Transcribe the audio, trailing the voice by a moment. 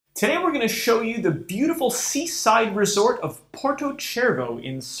Today we're going to show you the beautiful seaside resort of Porto Cervo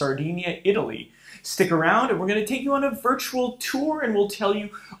in Sardinia, Italy. Stick around and we're going to take you on a virtual tour and we'll tell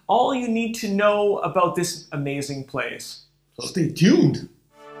you all you need to know about this amazing place. So stay tuned!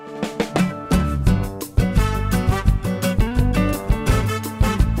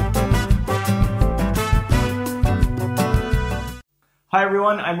 Hi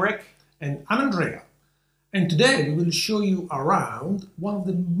everyone, I'm Rick. And I'm Andrea. And today we will show you around one of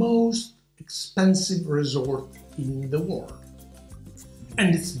the most expensive resorts in the world.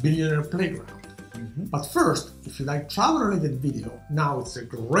 And it's Billionaire Playground. But first, if you like travel-related video, now it's a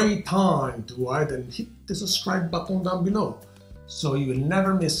great time to go ahead and hit the subscribe button down below, so you will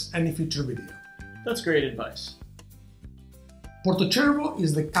never miss any future video. That's great advice. Porto Cervo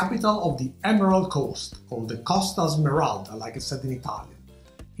is the capital of the Emerald Coast, or the Costa Smeralda, like it's said in Italian,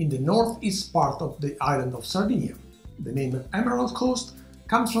 in the northeast part of the island of Sardinia. The name Emerald Coast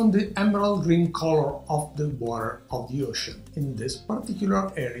comes from the emerald green color of the water of the ocean in this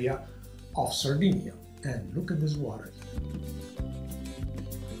particular area of Sardinia. And look at this water.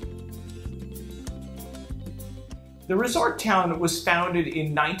 The resort town was founded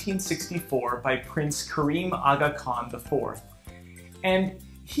in 1964 by Prince Karim Aga Khan IV, and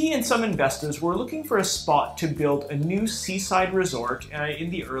he and some investors were looking for a spot to build a new seaside resort in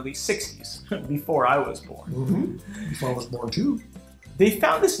the early 60s, before I was born. Before I was born too. They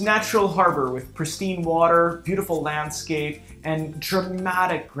found this natural harbor with pristine water, beautiful landscape, and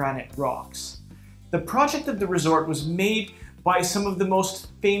dramatic granite rocks. The project of the resort was made by some of the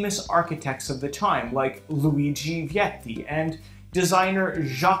most famous architects of the time, like Luigi Vietti and designer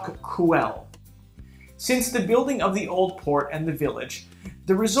Jacques Couel. Since the building of the old port and the village,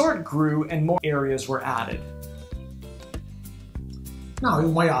 the resort grew and more areas were added. Now you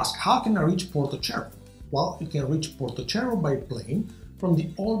might ask, how can I reach Porto Cervo? Well, you can reach Porto Cervo by plane from the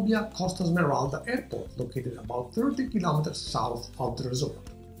Olbia Costa Smeralda airport, located about 30 kilometers south of the resort.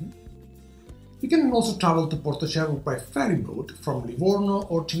 You can also travel to Porto Cervo by ferry boat from Livorno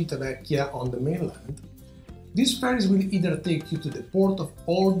or Civitavecchia on the mainland. These ferries will either take you to the port of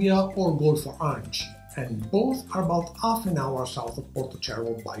Olbia or Golfo Aranci, and both are about half an hour south of Porto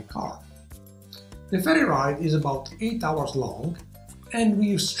Cervo by car. The ferry ride is about 8 hours long, and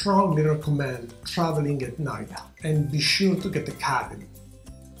we strongly recommend traveling at night, and be sure to get a cabin.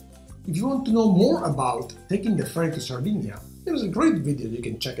 If you want to know more about taking the ferry to Sardinia, there's a great video, you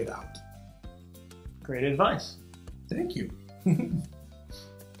can check it out. Great advice. Thank you.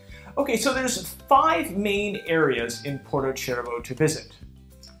 Okay, so there's 5 main areas in Porto Cervo to visit.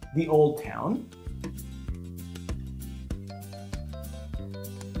 The Old Town.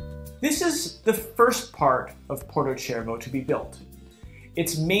 This is the first part of Porto Cervo to be built.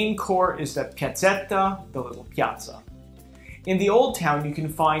 Its main core is the Piazzetta, the little piazza. In the Old Town, you can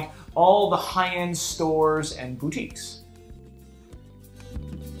find all the high-end stores and boutiques.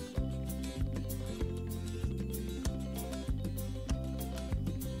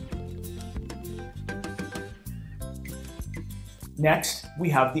 Next,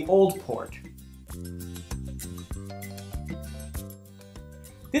 we have the Old Port.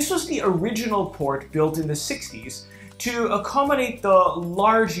 This was the original port built in the 60s to accommodate the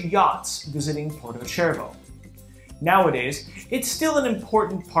large yachts visiting Porto Cervo. Nowadays, it's still an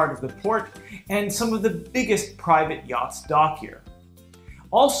important part of the port, and some of the biggest private yachts dock here.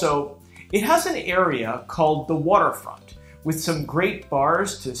 Also, it has an area called the waterfront, with some great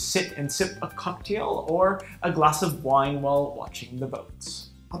bars to sit and sip a cocktail or a glass of wine while watching the boats.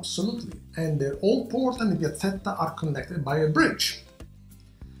 Absolutely, and the Old Port and the Piazzetta are connected by a bridge.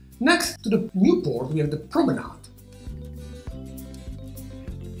 Next to the new port, we have the promenade.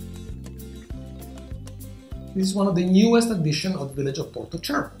 This is one of the newest additions of the village of Porto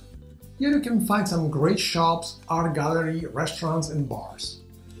Cervo. Here you can find some great shops, art gallery, restaurants and bars.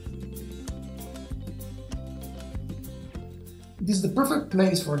 It is the perfect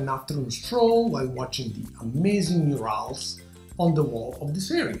place for an afternoon stroll while watching the amazing murals on the wall of this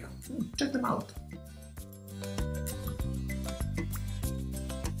area. Check them out.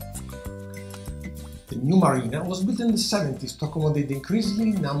 The new marina was built in the 70s to accommodate the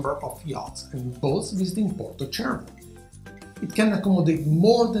increasing number of yachts and boats visiting Porto Cervo. It can accommodate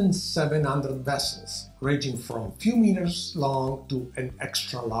more than 700 vessels, ranging from a few meters long to an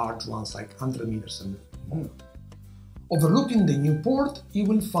extra large ones like 100 meters and more. Overlooking the new port, you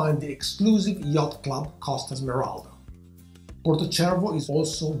will find the exclusive yacht club Costa Smeralda. Porto Cervo is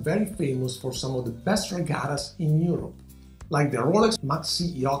also very famous for some of the best regattas in Europe, like the Rolex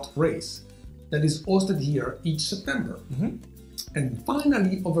Maxi Yacht Race, that is hosted here each September. And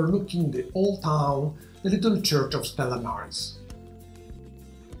finally, overlooking the old town, the little church of Stella Maris.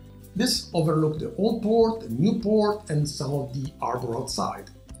 This overlooks the old port, the new port, and some of the harbor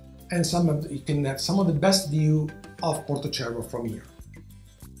outside. And you can have some of the best view of Porto Cervo from here.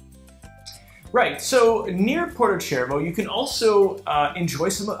 Right, so near Porto Cervo, you can also enjoy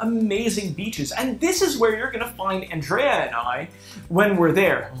some amazing beaches. And this is where you're going to find Andrea and I when we're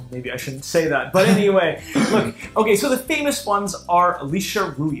there. Well, maybe I shouldn't say that. But anyway, look, okay, so the famous ones are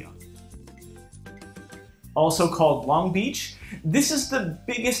Liscia Ruia, also called Long Beach. This is the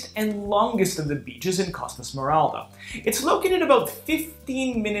biggest and longest of the beaches in Costa Smeralda. It's located about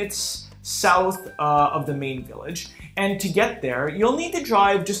 15 minutes south of the main village, and to get there, you'll need to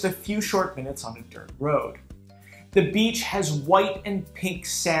drive just a few short minutes on a dirt road. The beach has white and pink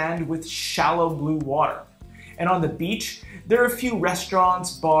sand with shallow blue water. And on the beach, there are a few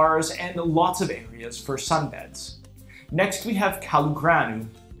restaurants, bars, and lots of areas for sunbeds. Next, we have Calugranu.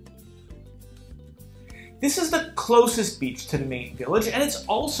 This is the closest beach to the main village, and it's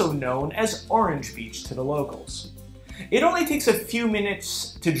also known as Orange Beach to the locals. It only takes a few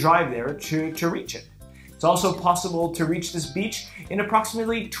minutes to drive there to reach it. It's also possible to reach this beach in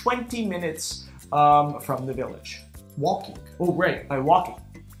approximately 20 minutes from the village. Walking. Oh, right, by walking.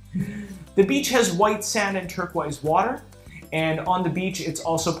 The beach has white sand and turquoise water, and on the beach it's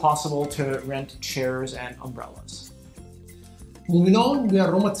also possible to rent chairs and umbrellas. Moving on, we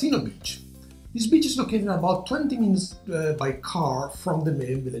are Romazzino Beach. This beach is located about 20 minutes by car from the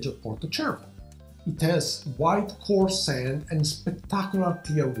main village of Porto Cervo. It has white coarse sand and spectacular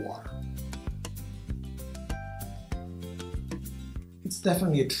clear water. It's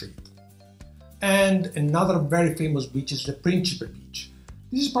definitely a treat. And another very famous beach is the Principe Beach.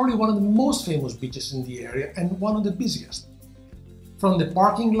 This is probably one of the most famous beaches in the area and one of the busiest. From the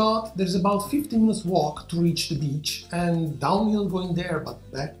parking lot, there's about 15 minutes walk to reach the beach, and downhill going there, but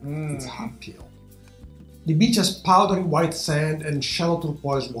back it's uphill. The beach has powdery white sand and shallow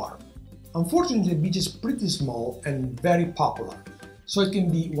turquoise water. Unfortunately, the beach is pretty small and very popular, so it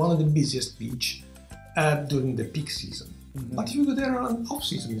can be one of the busiest beaches during the peak season. But if you go there on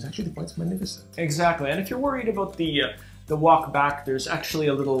off-season, it's actually quite magnificent. Exactly, and if you're worried about the walk back, there's actually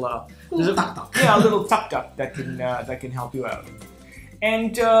a little tuk-tuk. Yeah, a little tuk-tuk that can help you out.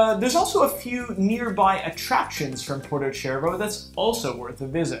 And there's also a few nearby attractions from Porto Cervo that's also worth a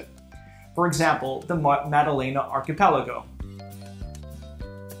visit. For example, the Maddalena Archipelago.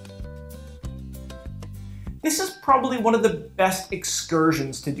 This is probably one of the best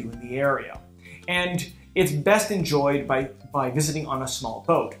excursions to do in the area, and it's best enjoyed by visiting on a small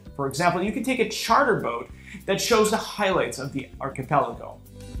boat. For example, you can take a charter boat that shows the highlights of the archipelago.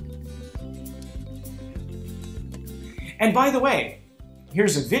 And by the way,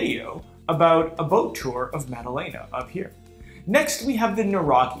 here's a video about a boat tour of Maddalena up here. Next, we have the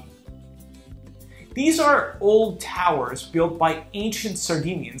Nuraghi. These are old towers built by ancient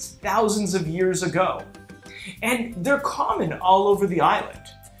Sardinians thousands of years ago. And they're common all over the island.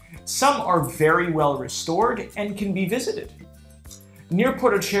 Some are very well restored and can be visited. Near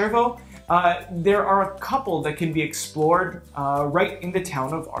Porto Cervo, there are a couple that can be explored right in the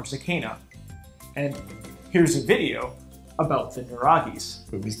town of Arzachena. And here's a video about the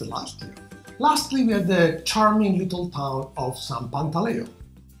Nuraghis. We visited last year. Lastly, we have the charming little town of San Pantaleo.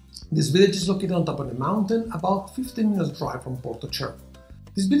 This village is located on top of a mountain, about 15 minutes drive from Porto Cervo.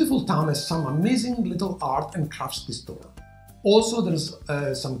 This beautiful town has some amazing little art and crafts store. Also, there's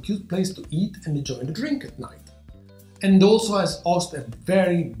some cute place to eat and enjoy the drink at night. And also has hosted a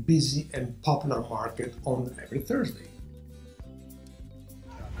very busy and popular market on every Thursday.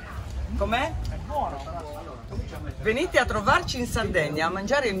 Com'è? Venite a trovarci in Sardegna a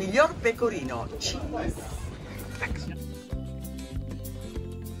mangiare il miglior pecorino.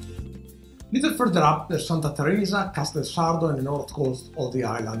 Little further up, there's Santa Teresa, Castel Sardo and the north coast of the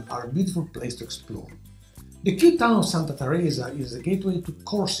island are a beautiful place to explore. The cute town of Santa Teresa is the gateway to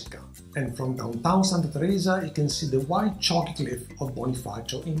Corsica, and from downtown Santa Teresa you can see the white chalky cliff of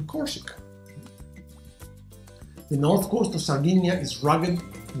Bonifacio in Corsica. The north coast of Sardinia is rugged,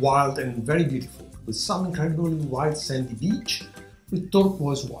 wild and very beautiful, with some incredibly wide sandy beach with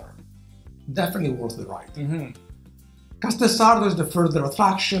turquoise water. Definitely worth the ride. Castel Sardo is the further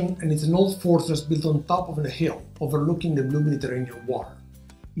attraction, and it's an old fortress built on top of a hill overlooking the blue Mediterranean water.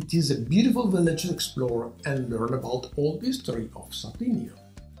 It is a beautiful village to explore and learn about old history of Sardinia.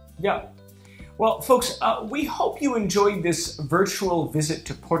 Yeah. Well, folks, we hope you enjoyed this virtual visit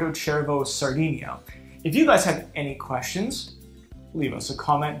to Porto Cervo, Sardinia. If you guys have any questions, leave us a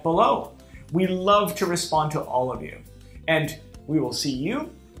comment below. We love to respond to all of you. And we will see you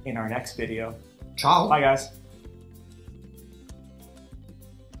in our next video. Ciao! Bye, guys.